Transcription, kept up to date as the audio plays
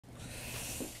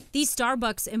These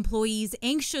Starbucks employees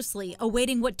anxiously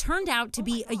awaiting what turned out to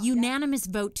be a unanimous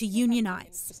vote to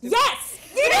unionize. Yes!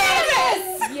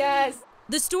 Unanimous! Yes!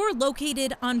 The store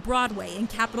located on Broadway in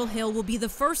Capitol Hill will be the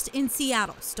first in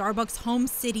Seattle, Starbucks' home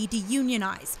city, to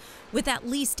unionize, with at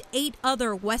least 8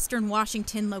 other Western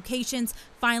Washington locations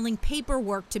filing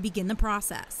paperwork to begin the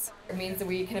process. It means that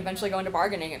we can eventually go into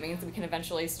bargaining. It means that we can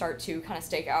eventually start to kind of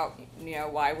stake out,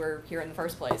 why we're here in the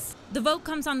first place. The vote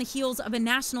comes on the heels of a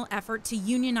national effort to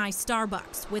unionize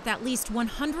Starbucks, with at least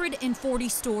 140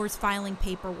 stores filing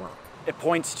paperwork. It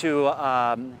points to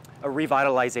a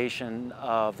revitalization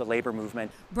of the labor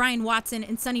movement. Brian Watson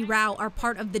and Sonny Rao are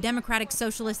part of the Democratic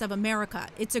Socialists of America.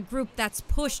 It's a group that's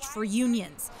pushed for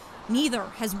unions. Neither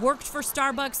has worked for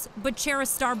Starbucks, but chair a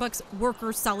Starbucks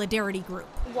workers' solidarity group.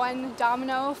 One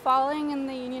domino falling in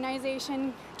the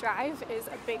unionization drive is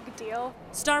a big deal.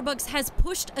 Starbucks has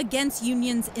pushed against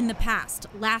unions in the past.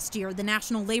 Last year, the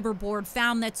National Labor Board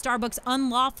found that Starbucks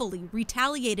unlawfully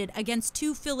retaliated against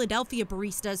 2 Philadelphia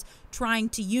baristas trying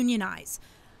to unionize.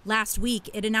 Last week,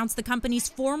 it announced the company's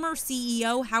former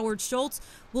CEO, Howard Schultz,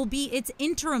 will be its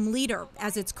interim leader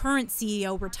as its current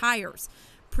CEO retires.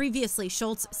 Previously,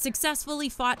 Schultz successfully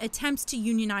fought attempts to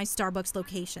unionize Starbucks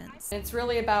locations. It's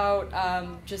really about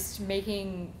just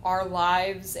making our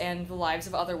lives and the lives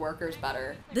of other workers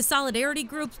better. The Solidarity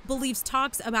Group believes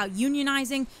talks about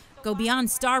unionizing go beyond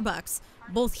Starbucks,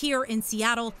 both here in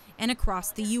Seattle and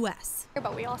across the U.S.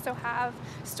 But we also have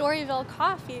Storyville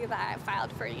Coffee that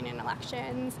filed for union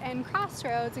elections, and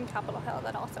Crossroads in Capitol Hill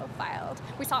that also filed.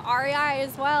 We saw REI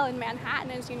as well in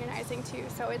Manhattan is unionizing too,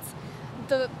 so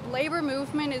the labor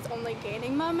movement is only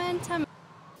gaining momentum.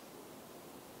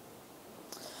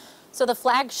 So the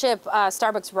flagship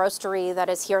Starbucks roastery that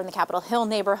is here in the Capitol Hill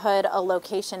neighborhood, a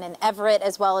location in Everett,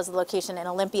 as well as a location in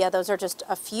Olympia. Those are just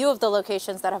a few of the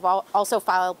locations that have also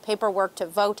filed paperwork to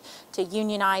vote to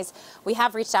unionize. We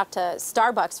have reached out to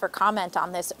Starbucks for comment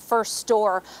on this first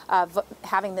store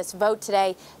having this vote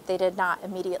today. They did not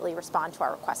immediately respond to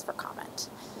our request for comment.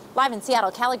 Live in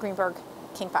Seattle, Callie Greenberg,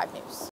 King 5 News.